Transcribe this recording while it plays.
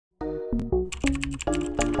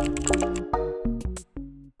Hi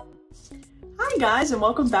guys, and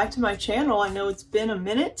welcome back to my channel. I know it's been a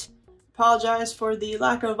minute. Apologize for the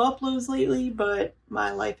lack of uploads lately, but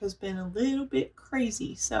my life has been a little bit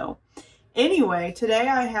crazy. So anyway, today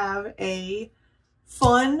I have a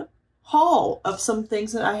fun haul of some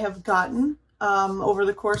things that I have gotten over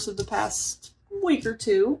the course of the past week or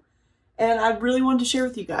two, and I really wanted to share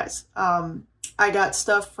with you guys. I got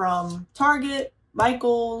stuff from Target,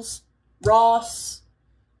 Michael's, Ross,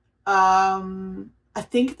 I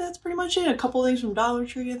think that's pretty much it. A couple things from Dollar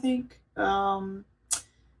Tree, I think. But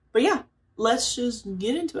yeah, let's just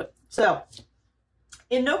get into it. So,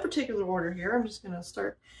 in no particular order here, I'm just going to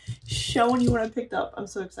start showing you what I picked up. I'm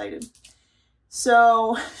so excited.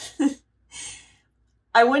 So,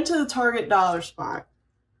 I went to the Target dollar spot.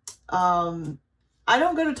 I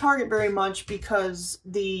don't go to Target very much because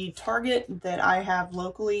the Target that I have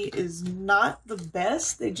locally is not the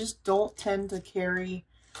best. They just don't tend to carry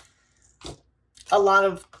a lot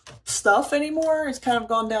of stuff anymore. It's kind of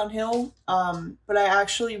gone downhill. But I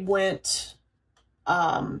actually went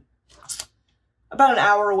about an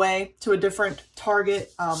hour away to a different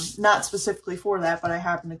Target, not specifically for that, but I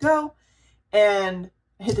happened to go and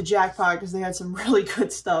hit the jackpot because they had some really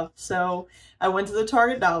good stuff. So I went to the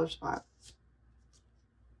Target dollar spot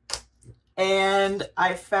and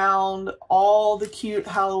I found all the cute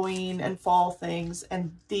Halloween and fall things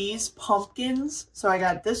and these pumpkins. So I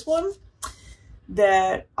got this one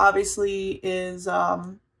that obviously is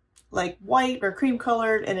like white or cream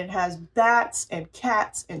colored, and it has bats and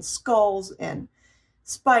cats and skulls and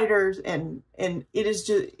spiders, and it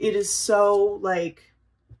is so like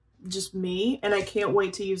just me, and I can't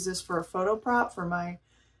wait to use this for a photo prop for my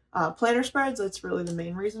planner spreads. That's really the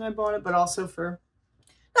main reason I bought it, but also for,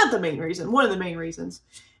 not the main reason, one of the main reasons,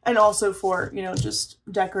 and also for, you know, just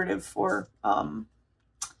decorative for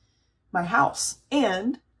my house.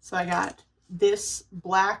 And so I got this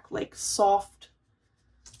black, like, soft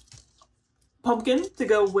pumpkin to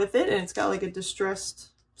go with it, and it's got like a distressed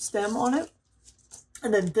stem on it.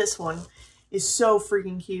 And then this one is so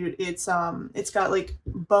freaking cute. It's got like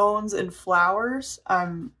bones and flowers.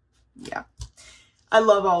 Yeah, I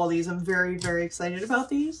love all of these. I'm very, very excited about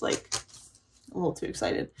these, like a little too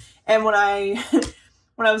excited. And when I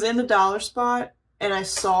when I was in the dollar spot and I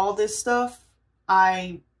saw this stuff,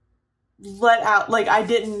 I let out, like, I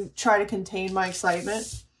didn't try to contain my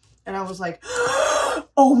excitement, and I was like,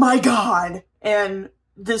 oh my god. And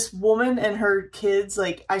this woman and her kids,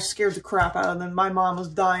 like, I scared the crap out of them. My mom was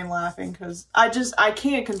dying laughing because I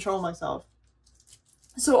can't control myself.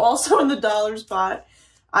 So also in the dollar spot,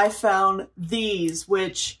 I found these,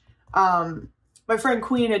 which my friend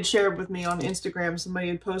Queen had shared with me on Instagram. Somebody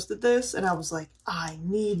had posted this, and I was like, I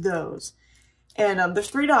need those. And they're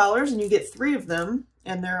 $3, and you get 3 of them.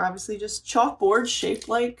 And they're obviously just chalkboards shaped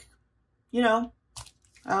like, you know,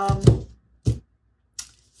 friggin'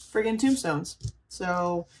 tombstones.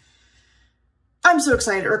 So I'm so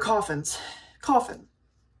excited. Or coffins. Coffin.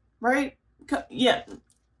 Right? Yeah.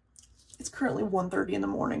 It's currently 1:30 in the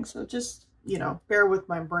morning, so just, you know, bear with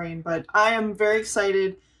my brain. But I am very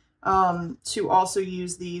excited to also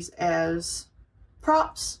use these as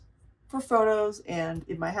props for photos and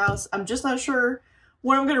in my house. I'm just not sure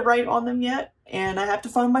what I'm going to write on them yet, and I have to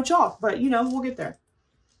find my chalk, but you know, we'll get there.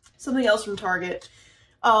 Something else from Target,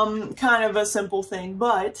 kind of a simple thing,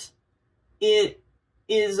 but it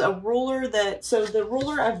is a ruler that, so the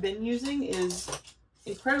ruler I've been using is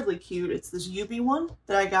incredibly cute. It's this UB one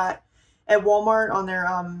that I got at Walmart on their,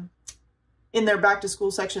 in their back to school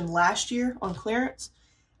section last year on clearance,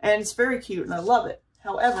 and it's very cute and I love it.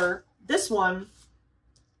 However, this one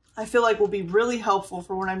I feel like will be really helpful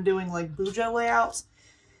for when I'm doing like bujo layouts,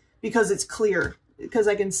 because it's clear, because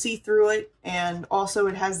I can see through it, and also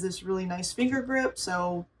it has this really nice finger grip.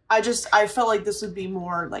 So I felt like this would be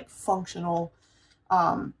more like functional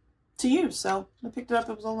to use. So I picked it up.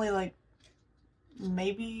 It was only like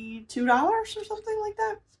maybe $2 or something like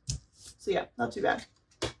that. So yeah, not too bad.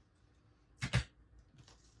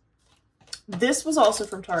 This was also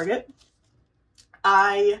from Target.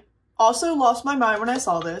 I also lost my mind when I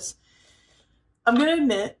saw this. I'm gonna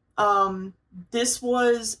admit, this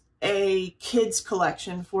was a kids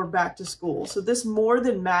collection for back to school. So this More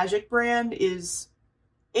Than Magic brand it's,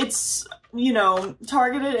 you know,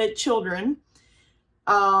 targeted at children.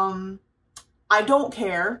 I don't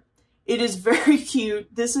care. It is very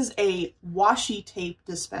cute. This is a washi tape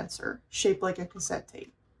dispenser shaped like a cassette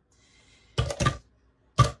tape.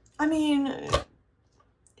 I mean,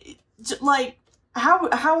 like,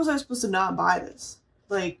 how was I supposed to not buy this?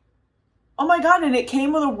 Like, oh my god, and it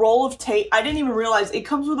came with a roll of tape. I didn't even realize it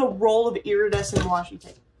comes with a roll of iridescent washi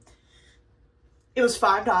tape. It was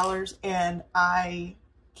 $5 and I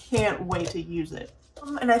can't wait to use it.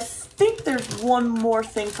 And I think there's one more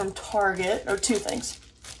thing from Target, or two things.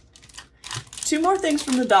 Two more things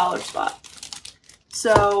from the dollar spot.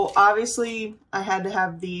 So obviously I had to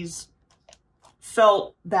have these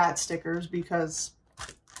felt bat stickers because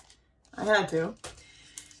I had to.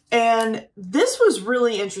 And this was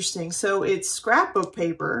really interesting. So it's scrapbook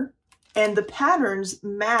paper and the patterns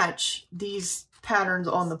match these patterns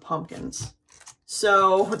on the pumpkins.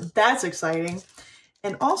 So that's exciting.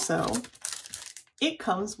 And also it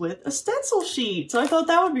comes with a stencil sheet. So I thought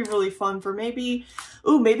that would be really fun for maybe,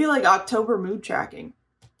 ooh, maybe like October mood tracking.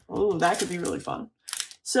 Oh, that could be really fun.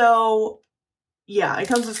 So yeah, it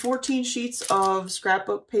comes with 14 sheets of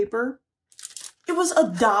scrapbook paper. It was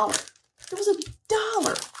 $1. It was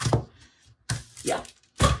 $1. Yeah,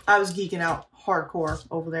 I was geeking out hardcore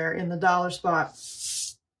over there in the dollar spot.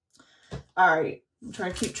 All right, I'm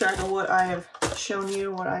trying to keep track of what I have shown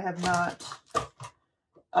you, what I have not.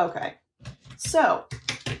 Okay, so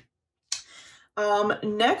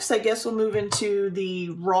next I guess we'll move into the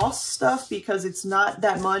Ross stuff because it's not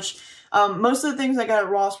that much. Most of the things I got at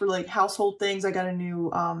Ross were like household things. I got a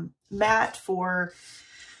new mat for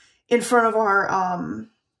in front of our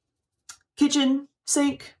kitchen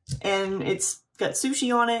sink, and it's got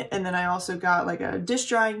sushi on it. And then I also got like a dish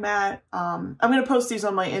drying mat. I'm going to post these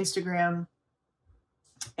on my Instagram,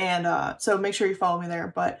 and so make sure you follow me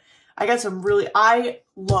there. But I got some really, I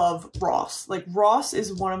love Ross. Like Ross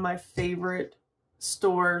is one of my favorite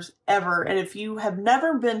stores ever. And if you have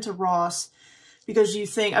never been to Ross, because you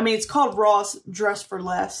think, I mean, it's called Ross Dress for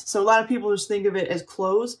Less. So a lot of people just think of it as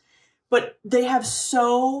clothes, but they have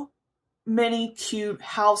so many cute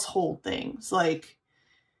household things. Like,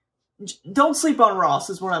 don't sleep on Ross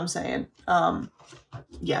is what I'm saying.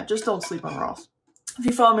 Yeah, just don't sleep on Ross. If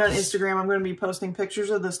you follow me on Instagram, I'm going to be posting pictures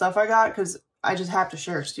of the stuff I got because I just have to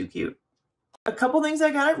share. It's too cute. A couple things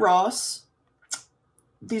I got at Ross.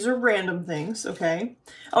 These are random things, okay?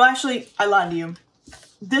 Oh, actually, I lied to you.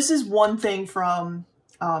 This is one thing from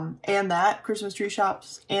And That, Christmas Tree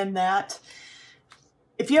Shops, And That.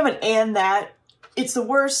 If you have an And That, it's the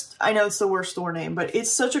worst, I know it's the worst store name, but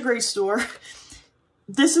it's such a great store.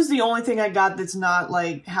 This is the only thing I got that's not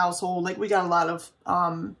like household. Like we got a lot of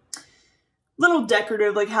little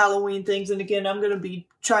decorative like Halloween things. And again, I'm going to be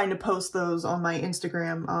trying to post those on my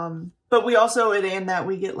Instagram. But we also at And That,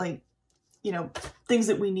 we get like, you know, things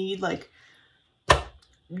that we need, like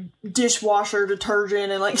dishwasher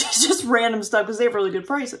detergent and like just random stuff because they have really good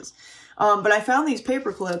prices. But I found these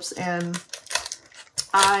paper clips and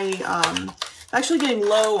I'm actually getting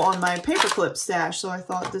low on my paper clip stash, so I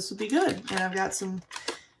thought this would be good. And I've got some,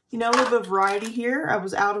 you know, a little bit of variety here. I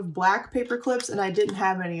was out of black paper clips and I didn't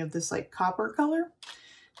have any of this like copper color.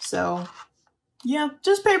 So yeah,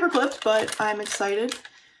 just paper clips, but I'm excited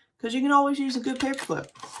because you can always use a good paper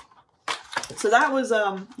clip. So that was,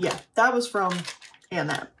 yeah, that was from And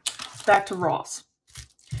That. Back to Ross.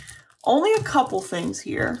 Only a couple things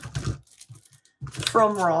here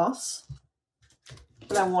from Ross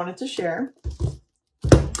that I wanted to share.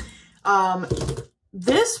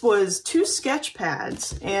 This was 2 sketch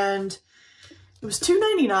pads, and it was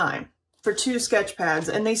 $2.99 for 2 sketch pads,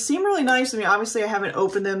 and they seem really nice to me. Obviously, I haven't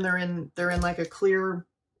opened them. They're in like a clear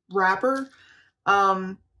wrapper.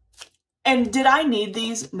 And did I need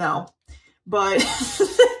these? No. But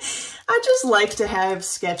I just like to have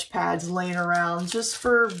sketch pads laying around just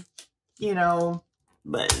for, you know,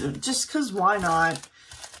 but just because why not?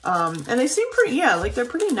 And they seem pretty, yeah, like they're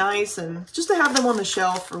pretty nice, and just to have them on the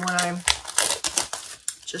shelf for when I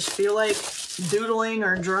just feel like doodling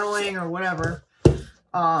or journaling or whatever.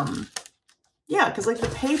 Yeah, because like the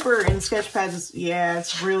paper in sketch pads is, yeah,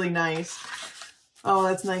 it's really nice. Oh,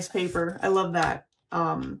 that's nice paper. I love that.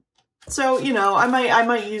 So, you know, I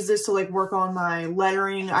might use this to like work on my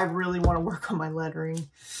lettering. I really want to work on my lettering.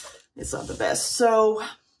 It's not the best. So,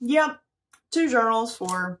 yeah, 2 journals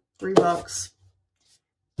for $3.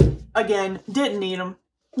 Again, didn't need them.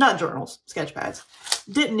 Not journals, sketch pads.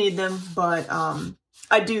 Didn't need them, but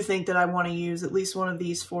I do think that I want to use at least one of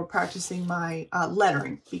these for practicing my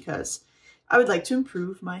lettering because I would like to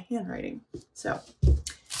improve my handwriting. So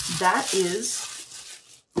that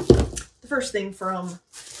is the first thing from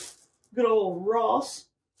good old Ross.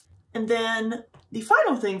 And then the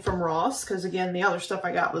final thing from Ross, because again, the other stuff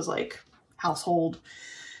I got was like household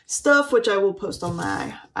stuff, which I will post on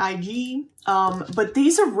my IG. But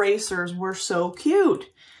these erasers were so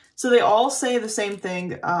cute. So they all say the same thing.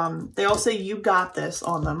 They all say "you got this"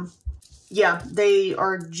 on them. Yeah, they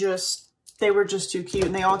were just too cute,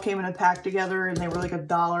 and they all came in a pack together, and they were like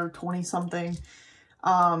 $1.20 something.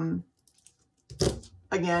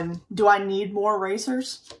 again, do I need more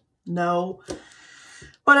erasers? No.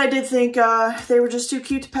 But I did think they were just too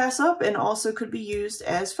cute to pass up and also could be used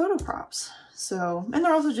as photo props. So, and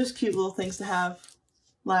they're also just cute little things to have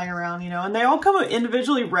lying around, you know. And they all come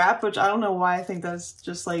individually wrapped, which I don't know why I think that's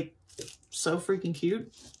just like so freaking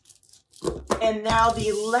cute. And now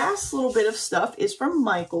the last little bit of stuff is from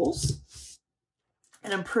Michaels.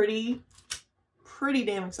 And I'm pretty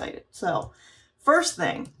damn excited. So, first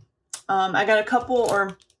thing, I got a couple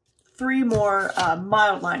or 3 more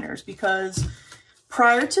mild liners because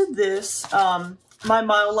prior to this, my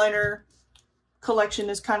mild liner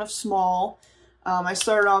collection is kind of small. I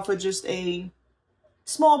started off with just a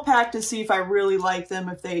small pack to see if I really liked them,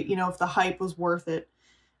 if they, you know, if the hype was worth it.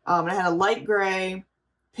 I had a light gray,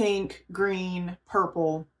 pink, green,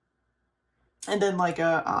 purple, and then like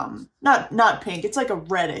a, not pink, it's like a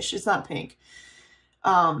reddish, it's not pink.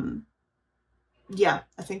 Yeah,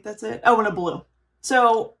 I think that's it. Oh, and a blue.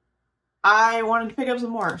 So I wanted to pick up some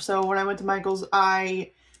more. So when I went to Michael's,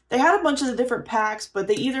 they had a bunch of the different packs, but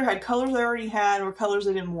they either had colors I already had or colors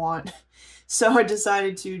I didn't want. So I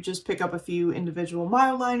decided to just pick up a few individual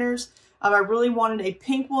mild liners. I really wanted a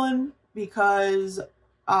pink one because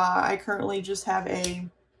I currently just have a,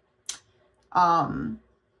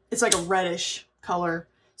 it's like a reddish color.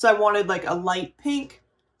 So I wanted like a light pink.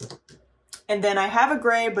 And then I have a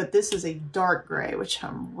gray, but this is a dark gray, which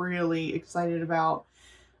I'm really excited about.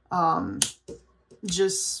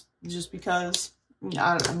 Just because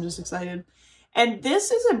I'm just excited. And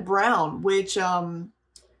this is a brown, which,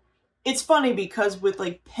 it's funny because with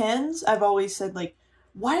like pens, I've always said like,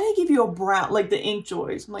 why do they give you a brown, like the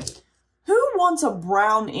Inkjoys? I'm like, who wants a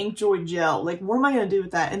brown Inkjoy gel? Like, what am I going to do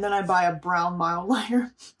with that? And then I buy a brown mild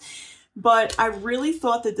liner. But I really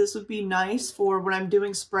thought that this would be nice for when I'm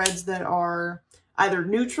doing spreads that are either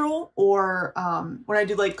neutral or when I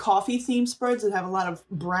do like coffee themed spreads that have a lot of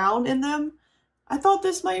brown in them. I thought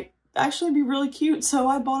this might actually be really cute. So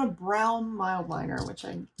I bought a brown mild liner, which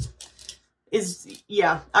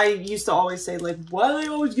yeah, I used to always say like, why do they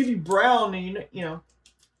always give you brown? And you know.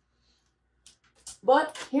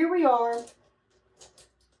 But here we are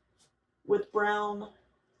with brown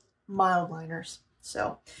mild liners.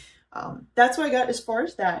 So that's what I got as far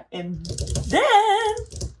as that. And then,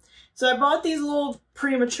 so I bought these a little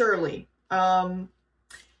prematurely. I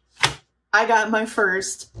got my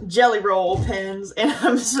first Jelly Roll pens and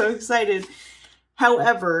I'm so excited.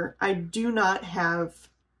 However, I do not have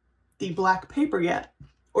the black paper yet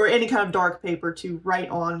or any kind of dark paper to write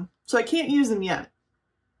on. So I can't use them yet.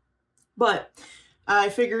 But I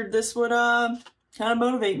figured this would kind of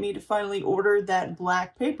motivate me to finally order that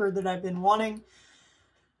black paper that I've been wanting.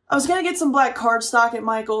 I was going to get some black cardstock at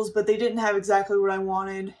Michael's, but they didn't have exactly what I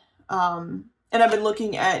wanted. And I've been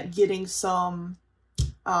looking at getting some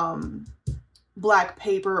black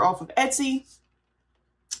paper off of Etsy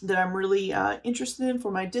that I'm really interested in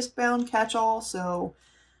for my disc-bound catch-all. So,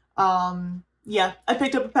 yeah, I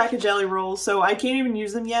picked up a pack of Jelly Rolls, so I can't even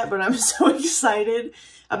use them yet, but I'm so excited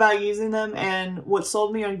about using them. And what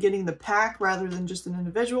sold me on getting the pack rather than just an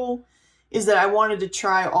individual is that I wanted to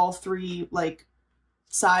try all 3, like,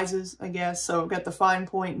 sizes, I guess. So I've got the fine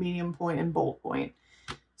point, medium point, and bold point.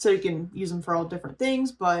 So you can use them for all different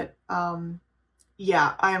things. But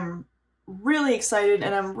yeah, I'm really excited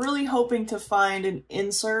and I'm really hoping to find an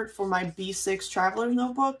insert for my B6 Traveler's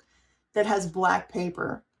Notebook that has black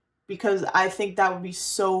paper, because I think that would be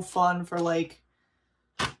so fun for like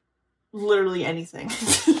literally anything.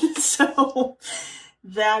 So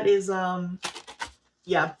that is,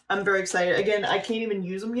 yeah, I'm very excited. Again, I can't even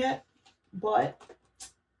use them yet, but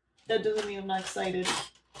that doesn't mean I'm not excited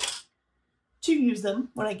to use them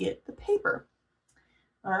when I get the paper.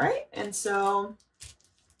 All right, and so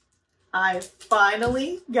I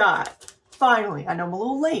finally, I know I'm a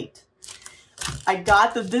little late. I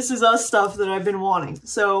got the This Is Us stuff that I've been wanting.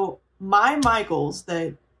 So my Michaels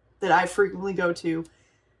that I frequently go to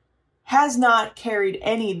has not carried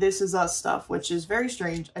any This Is Us stuff, which is very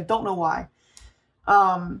strange. I don't know why.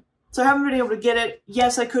 So I haven't been able to get it.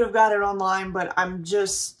 Yes, I could have got it online, but I'm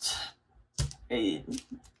just,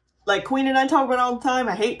 like Queen and I talk about all the time,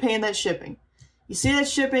 I hate paying that shipping. You see that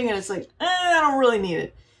shipping and it's like, I don't really need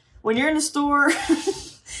it. When you're in the store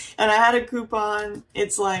and I had a coupon,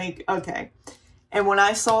 it's like, okay. And when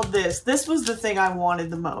I saw this was the thing I wanted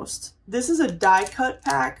the most. This is a die cut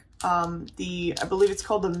pack. I believe it's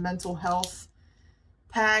called the mental health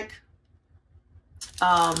pack.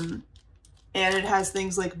 And it has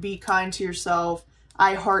things like Be Kind to Yourself,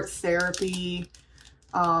 I Heart Therapy.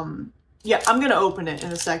 Yeah, I'm going to open it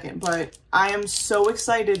in a second, but I am so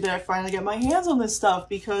excited that I finally got my hands on this stuff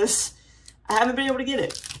because I haven't been able to get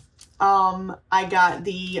it. I got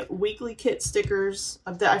the weekly kit stickers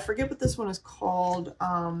of the, I forget what this one is called.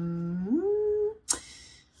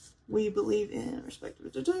 We believe in respect.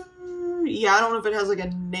 Yeah, I don't know if it has like a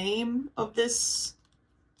name of this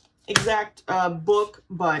exact book,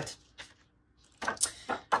 but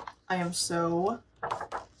I am so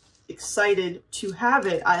excited to have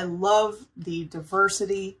it. I love the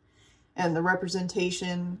diversity and the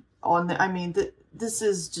representation on the, I mean, this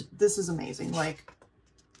is amazing. Like,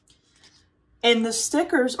 and the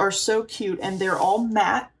stickers are so cute, and they're all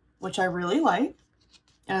matte, which I really like.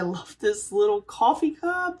 And I love this little coffee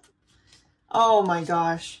cup. Oh my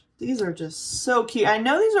gosh. These are just so cute. I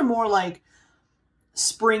know these are more like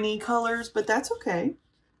springy colors, but that's okay.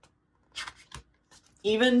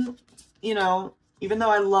 Even, you know, even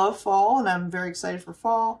though I love fall and I'm very excited for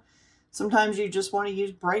fall, sometimes you just want to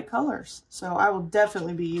use bright colors. So I will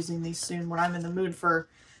definitely be using these soon when I'm in the mood for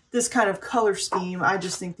this kind of color scheme. I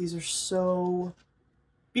just think these are so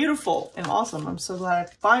beautiful and awesome. I'm so glad I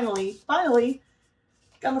finally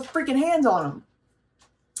got my freaking hands on them.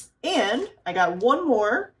 And I got one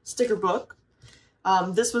more sticker book.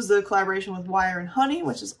 This was the collaboration with Wire and Honey,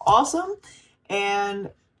 which is awesome.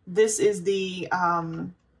 And this is the, I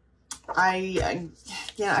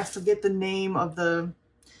forget the name of the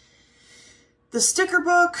sticker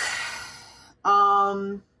book.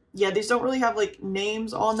 Yeah, these don't really have like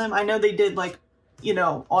names on them. I know they did like, you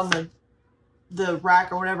know, on the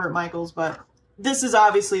rack or whatever at Michael's, but this is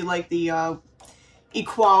obviously like the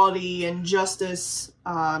equality and justice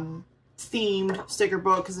themed sticker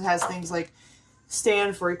book, because it has things like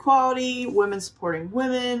stand for equality, women supporting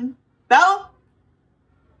women. Bella?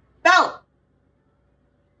 Bella!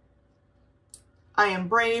 I am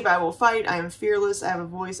brave, I will fight, I am fearless, I have a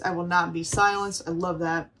voice, I will not be silenced. I love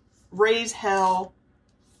that. Raise hell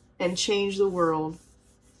and change the world.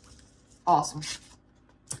 Awesome.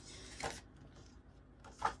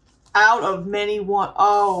 Out of many one.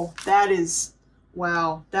 Oh, that is,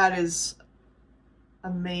 wow, that is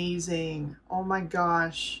amazing. Oh my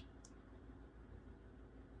gosh.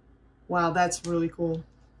 Wow, that's really cool.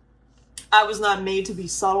 I was not made to be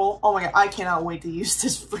subtle. Oh my God, I cannot wait to use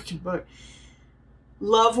this freaking book.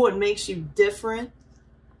 Love what makes you different.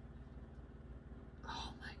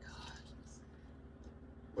 Oh my God.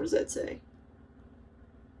 What does that say?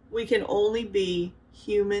 We can only be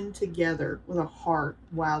human together with a heart.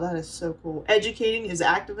 Wow, that is so cool. Educating is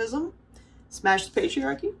activism. Smash the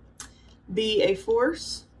patriarchy. Be a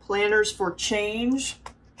force. Planners for change.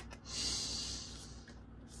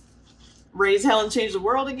 Raise hell and change the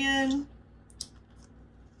world again.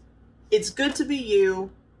 It's good to be you.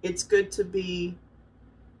 It's good to be...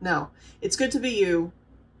 No. It's good to be you.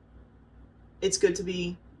 It's good to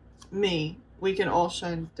be me. We can all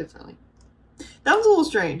shine differently. That was a little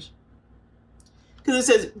strange. Because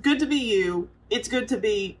it says, good to be you. It's good to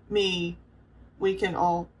be me. We can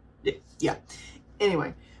all... Yeah.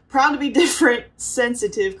 Anyway. Proud to be different,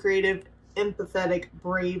 sensitive, creative, empathetic,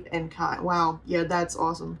 brave, and kind. Wow. Yeah, that's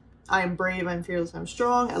awesome. I am brave. I'm fearless. I'm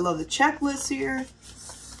strong. I love the checklist here.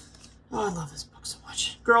 Oh, I love this book so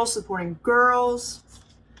much. Girls supporting girls.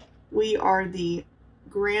 We are the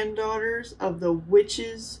granddaughters of the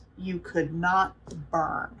witches you could not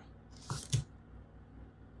burn.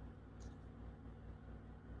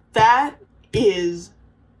 That is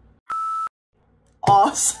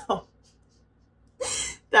awesome.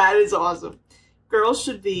 That is awesome. Girls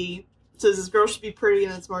should be, it says this girl should be pretty,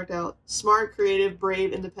 and it's marked out. Smart, creative,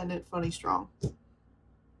 brave, independent, funny, strong.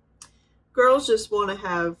 Girls just want to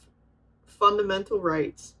have fundamental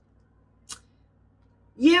rights.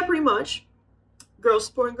 Yeah, pretty much. Girls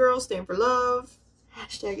supporting girls, stand for love.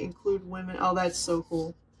 Hashtag include women. Oh, that's so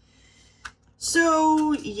cool.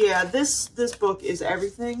 So yeah, this book is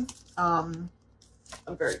everything. I'm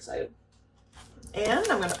very excited. And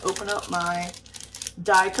I'm going to open up my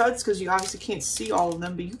die cuts, because you obviously can't see all of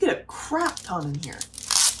them, but you get a crap ton in here.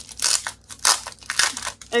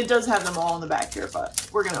 And it does have them all in the back here, but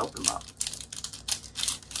we're going to open them up.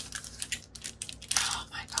 Oh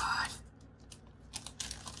my God.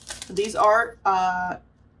 These are,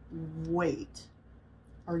 wait.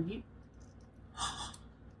 Are you...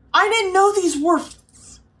 I didn't know these were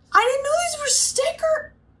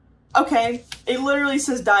sticker. Okay, it literally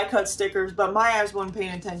says die cut stickers, but my eyes weren't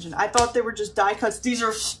paying attention. I thought they were just die cuts. These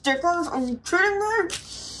are stickers? Are you kidding me?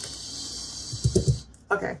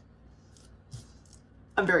 Okay.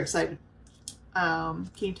 I'm very excited. Can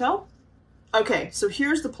you tell? Okay, so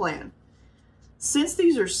here's the plan. Since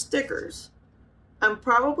these are stickers, I'm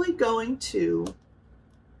probably going to...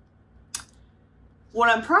 What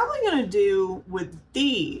I'm probably going to do with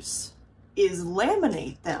these is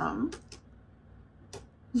laminate them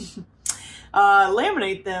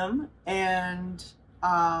laminate them and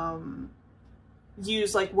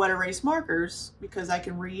use like wet erase markers because I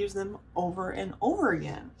can reuse them over and over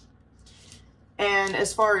again. And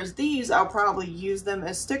as far as these, I'll probably use them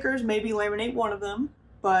as stickers, maybe laminate one of them.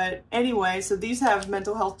 But anyway, so these have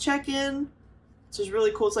mental health check-in, which is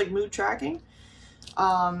really cool. It's like mood tracking.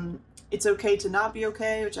 It's okay to not be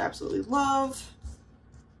okay, which I absolutely love.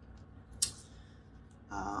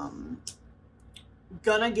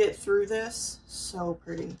 Gonna get through this. So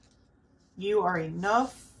pretty. You are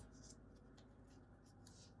enough.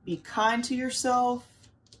 Be kind to yourself.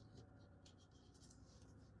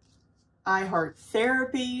 I heart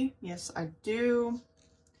therapy. Yes, I do.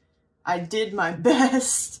 I did my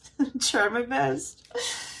best. Try my best.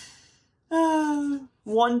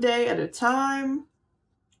 One day at a time.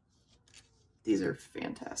 These are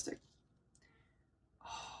fantastic.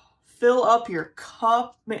 Oh, fill up your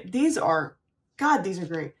cup. Man, these are, God, these are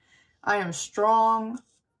great. I am strong.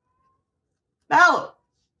 Mallow.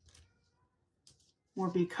 Or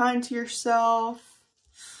be kind to yourself.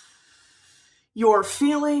 Your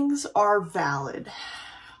feelings are valid.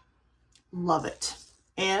 Love it.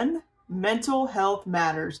 And mental health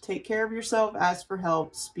matters. Take care of yourself. Ask for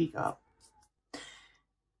help. Speak up.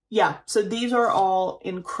 Yeah, so these are all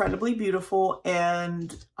incredibly beautiful,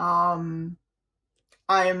 and I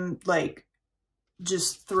am like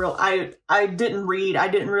just thrilled. I didn't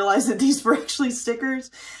realize that these were actually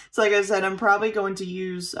stickers. So like I said, I'm probably going to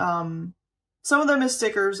use some of them as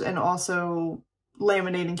stickers and also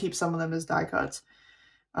laminate and keep some of them as die cuts.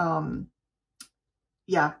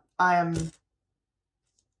 Yeah, I'm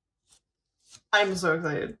so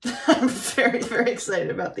excited. I'm very, very excited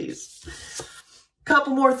about these.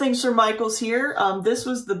 Couple more things from Michael's here. This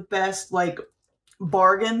was the best like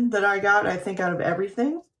bargain that I got, I think, out of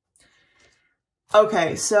everything.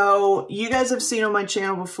 Okay, so you guys have seen on my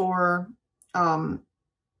channel before, both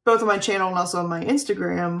on my channel and also on my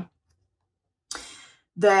Instagram,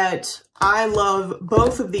 that I love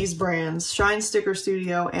both of these brands, Shine Sticker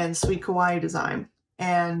Studio and Sweet Kawaii Design.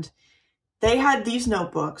 And they had these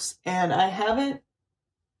notebooks, and I haven't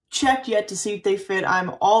checked yet to see if they fit.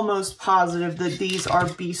 I'm almost positive that these are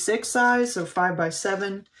B6 size, so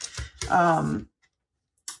 5x7.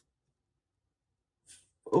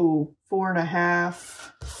 Oh,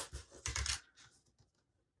 4.5.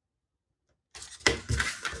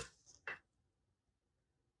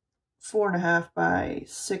 Four and a half by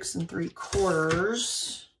 6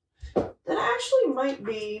 3/4. That actually might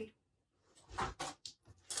be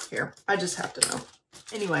here. I just have to know.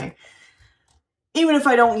 Anyway, even if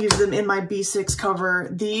I don't use them in my B6 cover,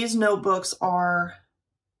 these notebooks are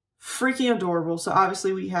freaking adorable. So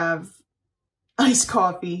obviously we have iced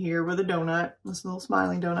coffee here with a donut, this little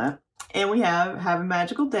smiling donut. And we have a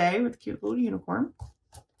Magical Day with a cute little unicorn. I'm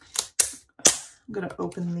going to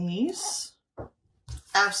open these.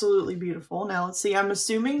 Absolutely beautiful. Now let's see. I'm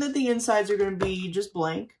assuming that the insides are going to be just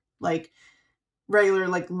blank, like regular,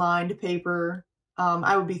 like lined paper.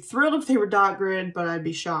 I would be thrilled if they were dot grid, but I'd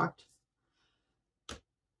be shocked.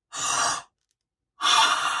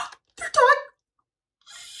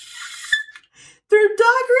 They're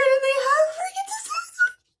dot grid and they have freaking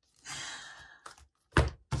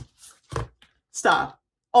designs. Stop.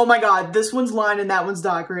 Oh my God. This one's lined and that one's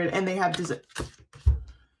dot grid and they have design.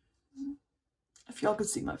 If y'all could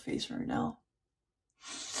see my face right now.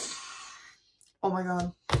 Oh my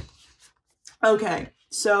God. Okay.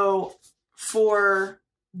 So for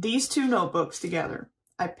these two notebooks together,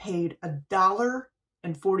 I paid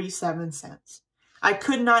 $1.47. I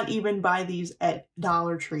could not even buy these at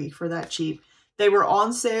Dollar Tree for that cheap. They were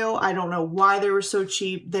on sale. I don't know why they were so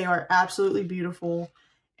cheap. They are absolutely beautiful.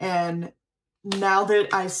 And now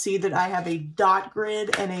that I see that I have a dot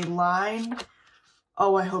grid and a line,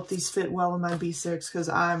 oh, I hope these fit well in my B6 because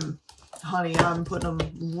honey, I'm putting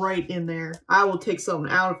them right in there. I will take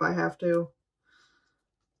something out if I have to.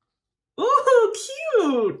 Ooh,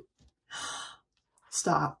 cute.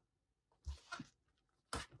 Stop.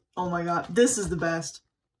 Oh my God, this is the best.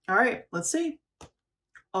 All right, let's see.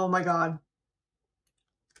 Oh my God.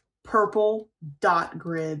 Purple dot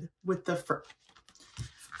grid with the fur.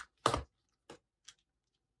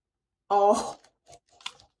 Oh.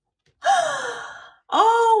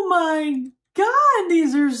 Oh my God,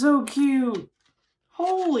 these are so cute.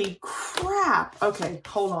 Holy crap. Okay,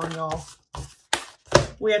 hold on, y'all.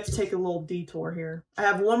 We have to take a little detour here. I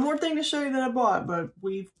have one more thing to show you that I bought, but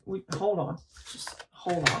we hold on. Just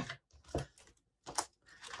hold on.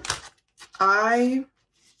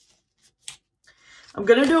 I'm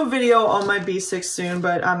going to do a video on my B6 soon,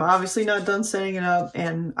 but I'm obviously not done setting it up,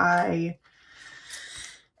 and I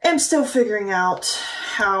am still figuring out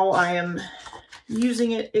how I am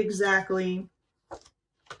using it exactly,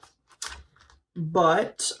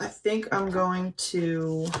 but I think I'm going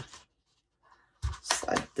to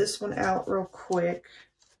slide this one out real quick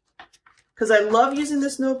because I love using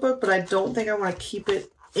this notebook, but I don't think I want to keep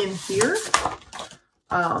it in here.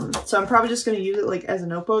 So I'm probably just going to use it like as a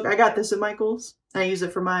notebook. I got this at Michael's. I use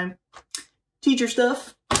it for my teacher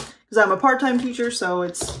stuff because I'm a part-time teacher, so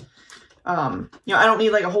it's, you know, I don't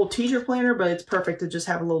need like a whole teacher planner, but it's perfect to just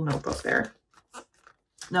have a little notebook there.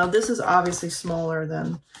 Now this is obviously smaller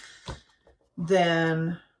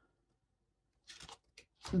than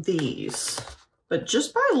these, but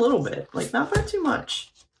just by a little bit, like not by too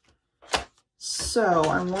much. So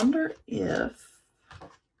I wonder if,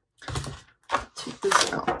 take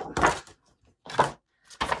this out.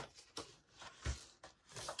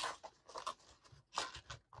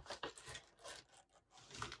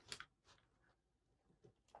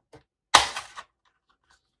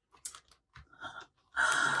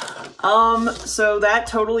 So that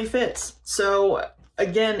totally fits. So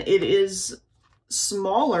again, it is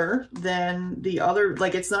smaller than the other,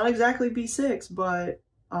 like it's not exactly B6, but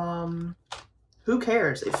who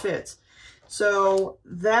cares? It fits. So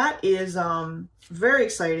that is very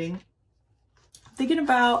exciting. Thinking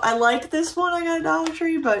about, I like this one I got at Dollar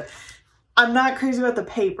Tree, but I'm not crazy about the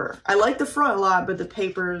paper. I like the front a lot, but the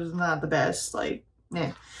paper is not the best. Like,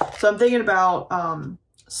 eh. So I'm thinking about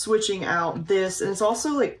switching out this, and it's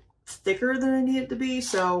also like thicker than I need it to be.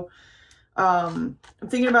 So I'm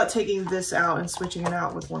thinking about taking this out and switching it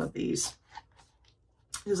out with one of these,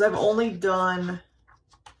 because I've only done,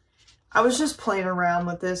 I was just playing around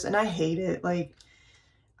with this and I hate it. Like,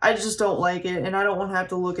 I just don't like it, and I don't want to have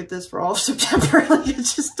to look at this for all of September. Like, I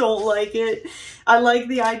just don't like it. I like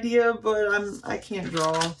the idea, but I can't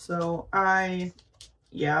draw, so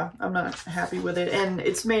yeah, I'm not happy with it. And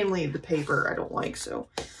it's mainly the paper I don't like. So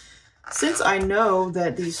since I know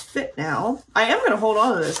that these fit now, I am going to hold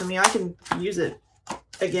on to this. I mean, I can use it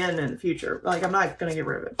again in the future. Like, I'm not going to get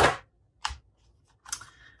rid of it.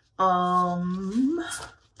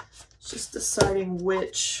 Just deciding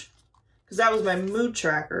which, because that was my mood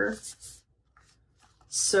tracker.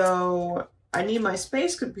 So I need my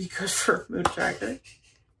space could be good for mood tracker.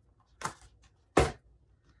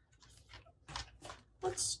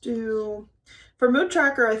 Let's do, for mood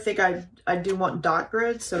tracker, I think I do want dot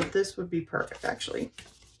grid, so this would be perfect actually.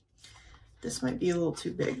 This might be a little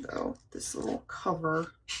too big though, this little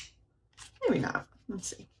cover. Maybe not, let's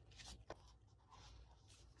see.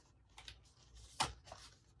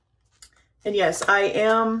 And yes, I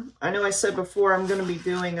know I said before, I'm going to be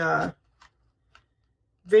doing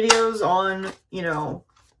videos on, you know,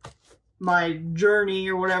 my journey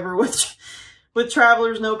or whatever with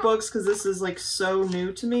Traveler's Notebooks, because this is like so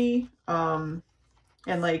new to me. And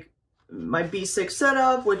like my B6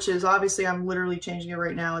 setup, which is obviously I'm literally changing it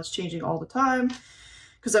right now. It's changing all the time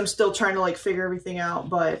because I'm still trying to like figure everything out.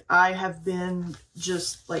 But I have been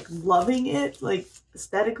just like loving it, like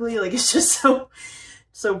aesthetically, like it's just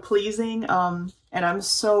so pleasing. And I'm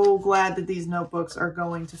so glad that these notebooks are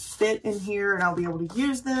going to fit in here and I'll be able to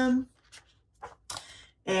use them.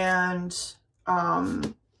 And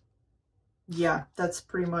yeah, that's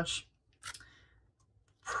pretty much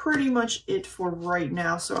it for right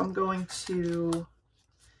now. So I'm going to, so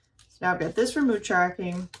now I've got this for mood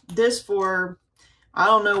tracking, this for I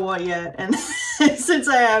don't know what yet, and since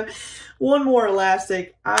I have one more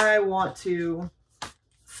elastic, I want to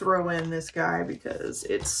throw in this guy because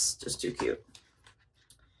it's just too cute.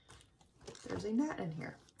 There's a gnat in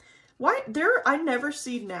here. Why I never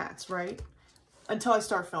see gnats, right? Until I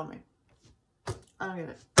start filming. I don't get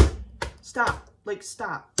it. Stop. Like,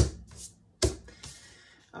 stop.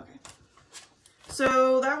 Okay.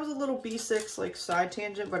 So that was a little B6 like side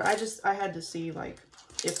tangent, but I had to see like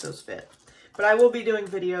if those fit. But I will be doing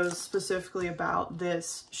videos specifically about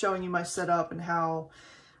this, showing you my setup and how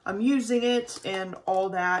I'm using it and all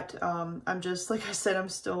that. I'm just, like I said, I'm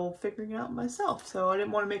still figuring it out myself. So I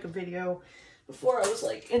didn't want to make a video before I was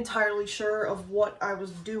like entirely sure of what I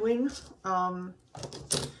was doing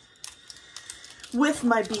with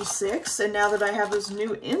my B6. And now that I have those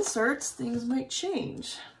new inserts, things might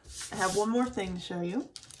change. I have one more thing to show you.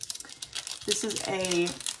 This is a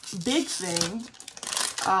big thing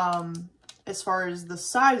as far as the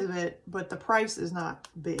size of it, but the price is not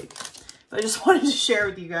big. But I just wanted to share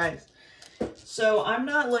with you guys. So I'm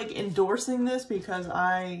not like endorsing this because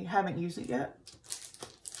I haven't used it yet,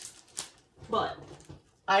 but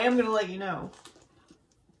I am gonna let you know.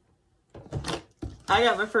 I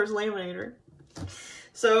got my first laminator.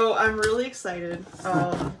 So I'm really excited.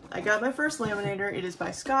 I got my first laminator. It is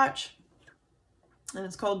by Scotch and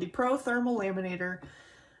it's called the Pro Thermal Laminator.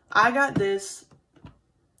 I got this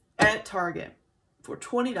at Target for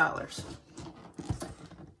 $20.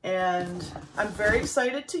 And I'm very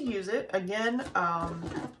excited to use it. Again, I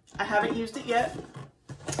haven't used it yet,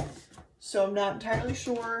 so I'm not entirely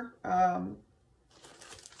sure,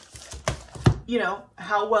 you know,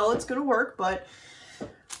 how well it's going to work, but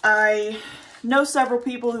I know several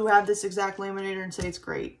people who have this exact laminator and say it's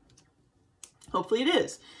great. Hopefully it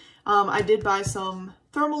is. I did buy some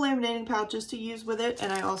thermal laminating pouches to use with it,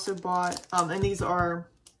 and I also bought, and these are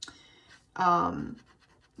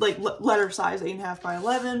like letter size, 8.5 by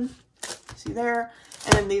 11, see there,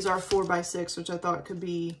 and then these are 4 by 6, which I thought could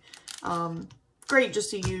be great just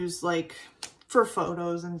to use like for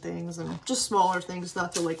photos and things, and just smaller things,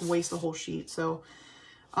 not to like waste the whole sheet. So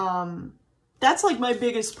that's like my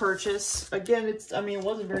biggest purchase. Again, I mean, it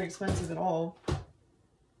wasn't very expensive at all.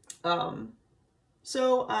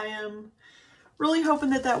 So I am really hoping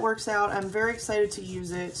that that works out. I'm very excited to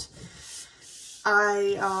use it.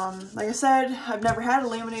 Like I said, I've never had a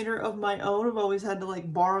laminator of my own. I've always had to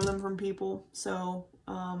like borrow them from people. So,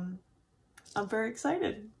 I'm very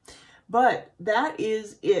excited. But that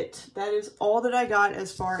is it. That is all that I got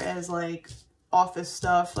as far as like office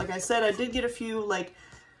stuff. Like I said, I did get a few like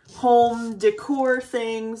home decor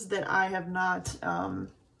things that I have not,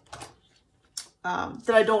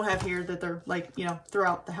 that I don't have here, that they're like, you know,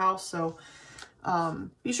 throughout the house. So,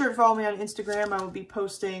 be sure to follow me on Instagram. I will be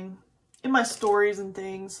posting in my stories and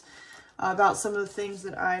things about some of the things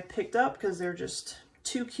that I picked up because they're just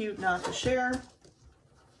too cute not to share.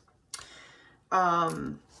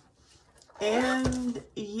 And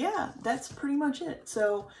yeah, that's pretty much it.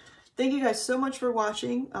 So thank you guys so much for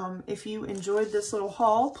watching. If you enjoyed this little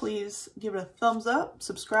haul, please give it a thumbs up.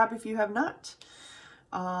 Subscribe if you have not.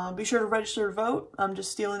 Be sure to register to vote. I'm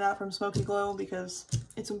just stealing that from Smoky Glow because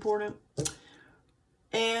it's important.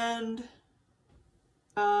 And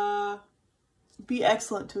be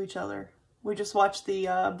excellent to each other. We just watched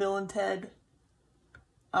the Bill and Ted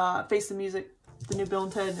Face the Music, the new Bill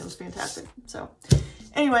and Ted, and it was fantastic. So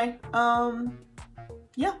anyway,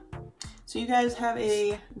 yeah. So you guys have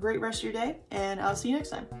a great rest of your day, and I'll see you next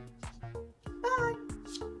time. Bye!